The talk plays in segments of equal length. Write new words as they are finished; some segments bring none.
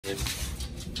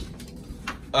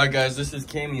Alright guys, this is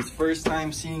Kami's first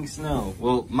time seeing snow.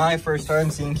 Well, my first time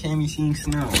seeing Kami seeing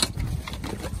snow.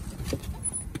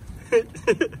 She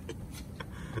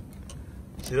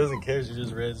doesn't care, she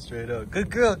just ran straight up. Good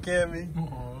girl, Kami.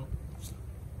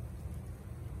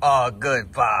 Oh,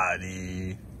 good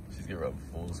body. She's gonna run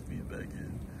full speed back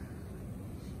in.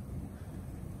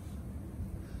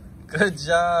 Good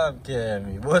job,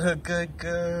 Kami. What a good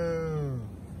girl.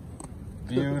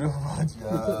 Beautiful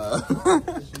job.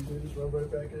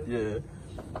 Yeah.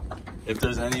 If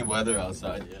there's any weather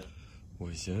outside, yeah.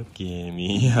 What's up,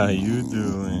 Kami? How you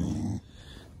doing?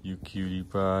 You cutie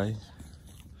pie.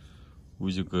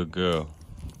 Who's a good girl?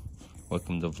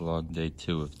 Welcome to vlog day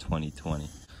 2 of 2020.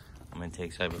 I'm gonna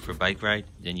take Cyber for a bike ride,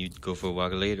 then you go for a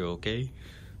walk later, okay?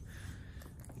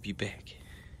 Be back.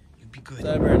 You be good.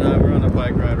 Cyber and I, we're on a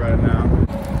bike ride right now.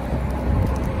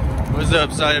 What's up,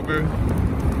 Cyber?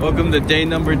 Welcome to day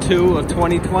number 2 of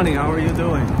 2020. How are you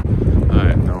doing?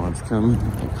 Alright, no one's coming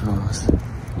across.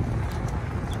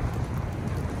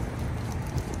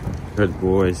 Good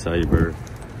boy, Cyber.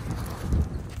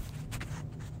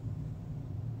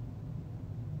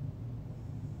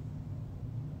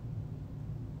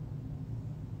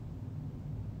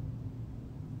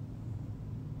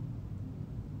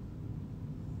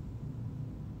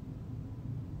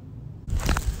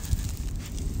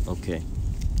 Okay,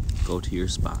 go to your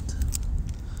spot.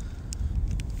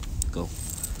 Go.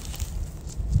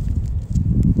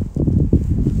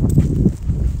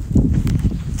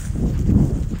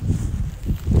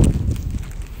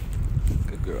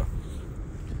 Good girl.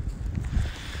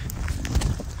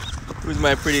 Who's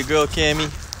my pretty girl, Kami?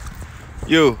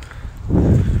 You.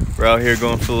 We're out here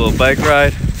going for a little bike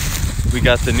ride. We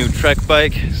got the new Trek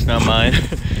bike. It's not mine.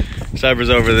 Cyber's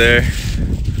over there,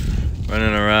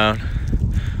 running around.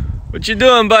 What you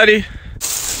doing, buddy?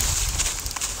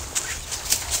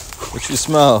 What you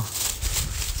smell?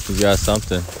 You got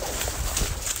something.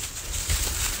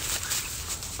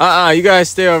 You guys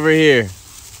stay over here.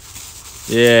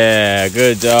 Yeah,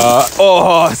 good dog.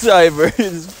 Oh, Cyber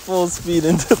is full speed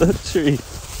into the tree.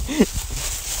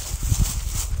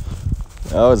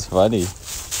 That was funny.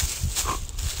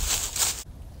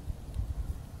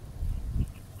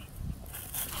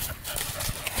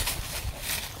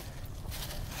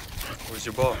 Where's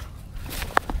your ball?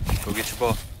 Go get your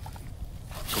ball.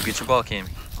 Go get your ball, Kami.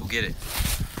 Go get it.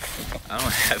 I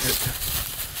don't have it.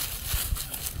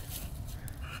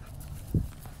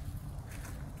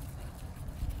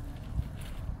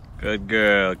 Good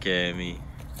girl, Kami.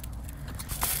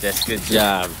 That's good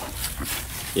job.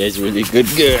 Yes, really good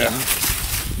girl.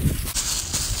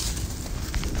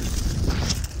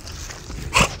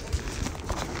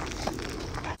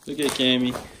 Look at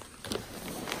Kami.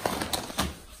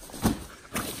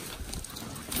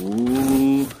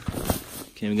 Ooh.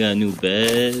 Kami got a new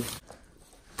bed.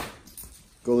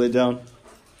 Go lay down.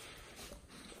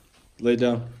 Lay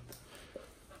down.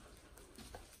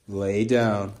 Lay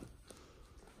down.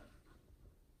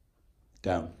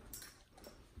 Down.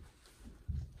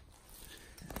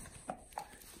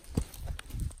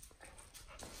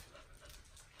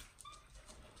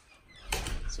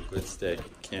 It's a good stay.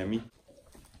 Kami.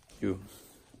 You.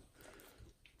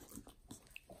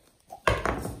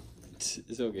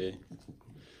 It's okay.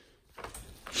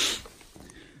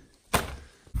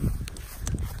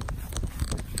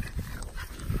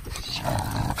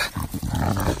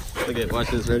 Look at, watch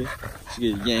this, ready?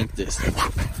 She get yanked this.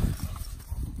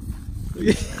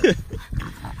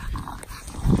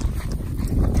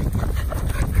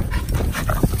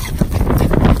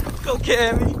 Go,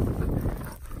 Kami.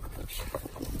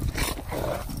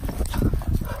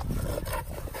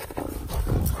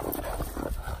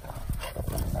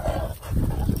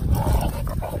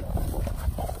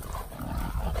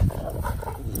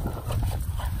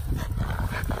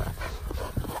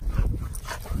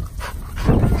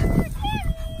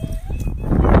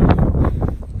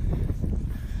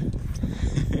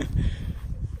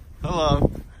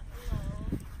 Hello.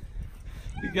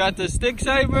 You got the stick,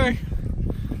 Cyber?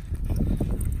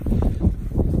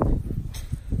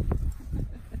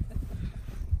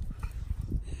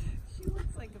 She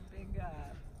looks like a big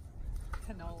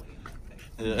cannoli in that picture.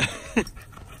 Yeah.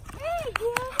 Hey,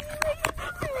 Kami, look at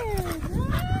this!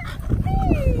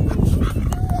 Hey!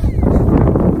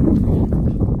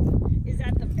 Is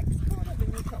that the fixed one or the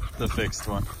neutral? The fixed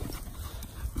one.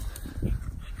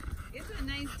 It's a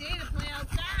nice day to play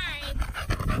outside.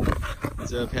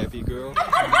 What's up, happy girl? But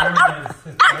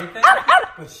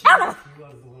she was a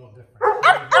little different.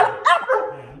 Yeah,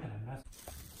 I'm gonna mess.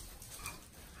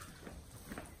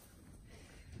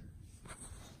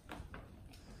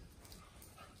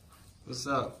 What's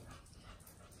up?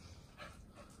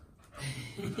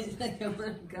 He's like, I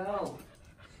wanna go.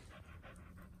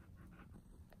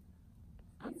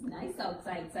 It's nice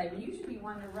outside, Cyber. You should be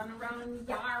wanting to run around in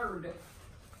the yard.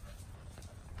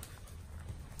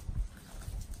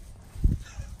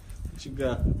 What you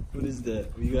got? What is that?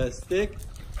 You got a stick?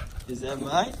 Is that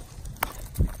mine?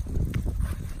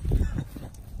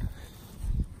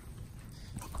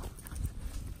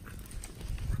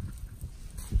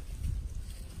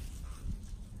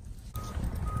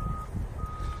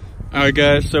 Alright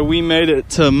guys, so we made it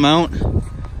to Mount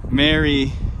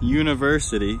Mary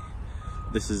University.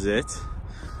 This is it.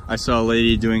 I saw a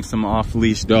lady doing some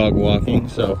off-leash dog walking,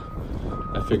 so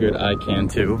I figured I can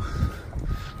too.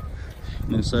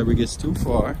 And if Cyber gets too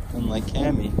far, unlike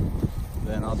Cami,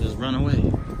 then I'll just run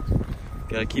away.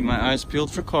 Gotta keep my eyes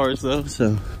peeled for cars though,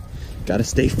 so gotta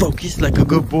stay focused like a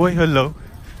good boy. Hello.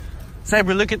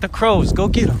 Cyber, look at the crows. Go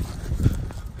get them.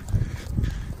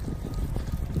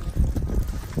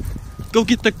 Go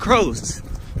get the crows.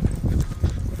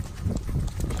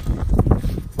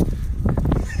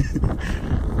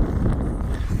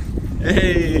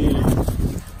 Hey.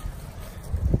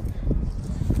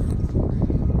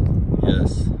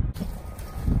 Yes.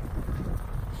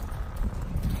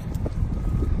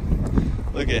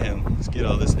 Look at him. Let's get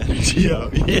all this energy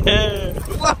out. Yeah.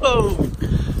 Whoa.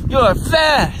 You're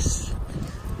fast.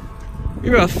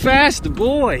 You're a fast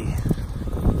boy.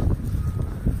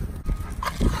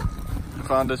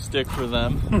 Found a stick for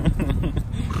them.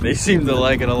 They seem to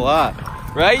like it a lot.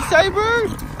 Right, Cyber?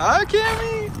 Huh,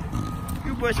 Cammy?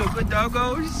 You boys are good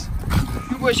doggos?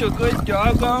 You boys are good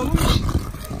doggos?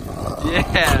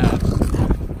 Yeah.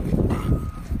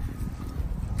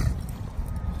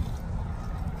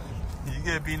 You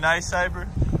gonna be nice, Cyber?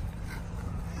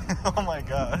 Oh my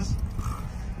gosh.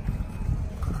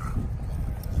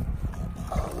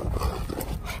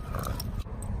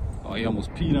 Oh, he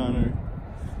almost peed on her.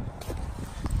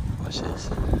 Watch this.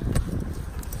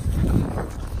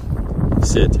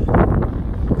 Sit.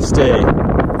 Stay.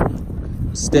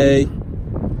 Stay.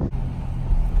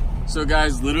 So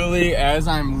guys, literally as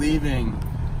I'm leaving,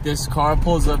 this car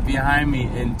pulls up behind me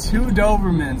and 2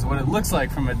 Dobermans, what it looks like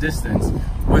from a distance,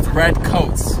 with red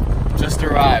coats just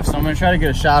arrived. So I'm gonna try to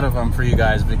get a shot of them for you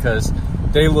guys because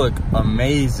they look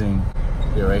amazing.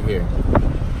 They're right here.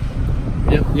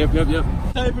 Yep.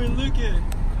 Cyber, look at it.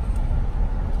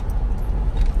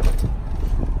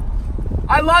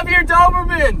 I love your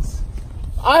Dobermans.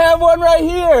 I have one right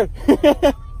here.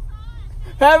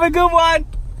 Have a good one.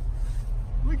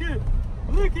 Look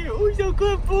at, oh, he's a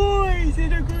good boy. He's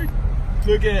in a good.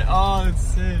 Look at, oh, it's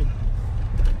sick.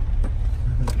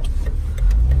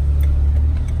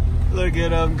 Look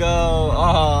at him go.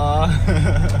 Oh,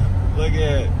 look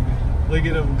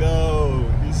at him go.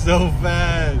 He's so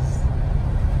fast.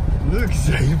 Look,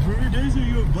 Cyber, those are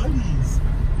your buddies.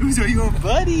 Those are your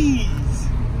buddies.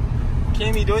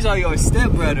 Cammy, those are your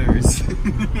stepbrothers.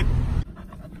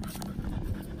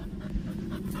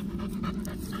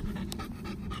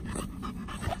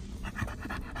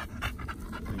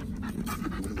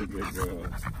 Good girl.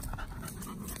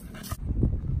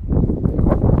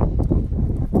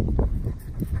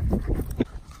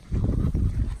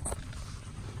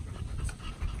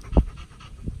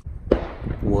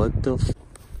 What the f?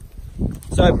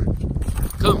 Cyber,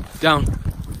 come down.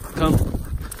 Come.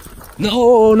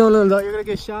 No, you're gonna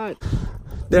get shot.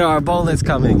 There are bullets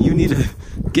coming. You need to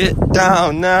get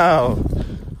down now.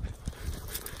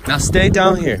 Now stay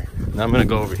down here. Now I'm gonna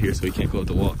go over here so he can't go up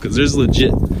the wall because there's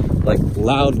legit like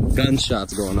loud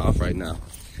gunshots going off right now.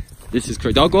 This is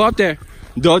crazy. Don't go up there.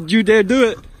 Don't you dare do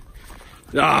it.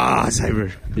 Ah,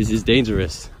 Cyber, this is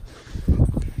dangerous.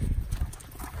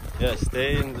 Yeah,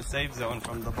 stay in the safe zone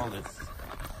from the bullets.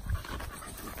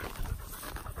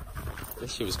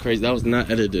 This shit was crazy. That was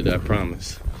not edited, I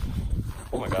promise.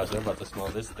 Oh my gosh, they're about to smell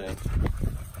this thing.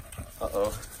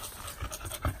 Uh-oh.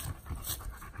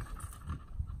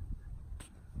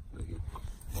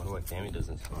 I wonder what Cammy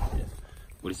doesn't smell yet.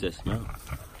 What does that smell?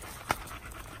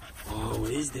 Oh, what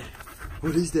is that?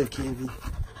 What is that, Cammy?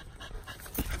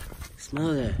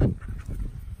 Smell that.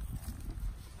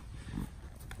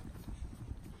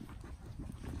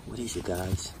 What is it,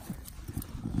 guys?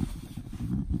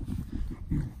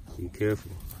 Be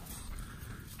careful.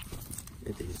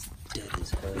 It is dead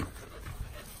as hell.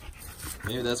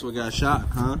 Maybe that's what got shot,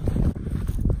 huh?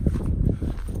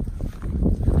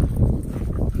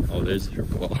 Oh, there's her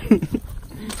ball.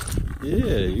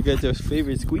 Yeah, you got your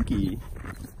favorite squeaky.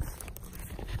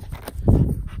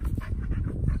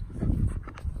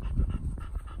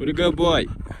 What a good boy.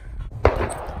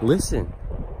 Listen.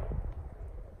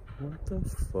 What the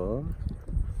fuck?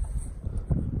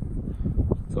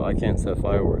 So I can't set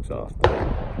fireworks off.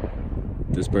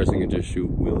 This person can just shoot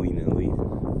willy-nilly.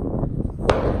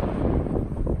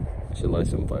 Should light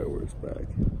some fireworks back.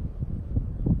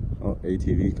 Oh,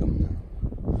 ATV coming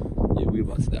now. Yeah, we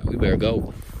about to die. We better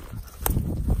go.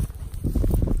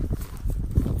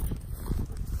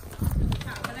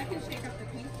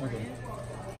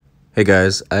 Hey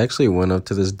guys, I actually went up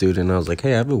to this dude and I was like,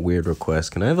 hey, I have a weird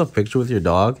request. Can I have a picture with your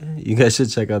dog? You guys should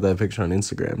check out that picture on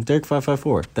Instagram.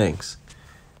 Derek554, thanks.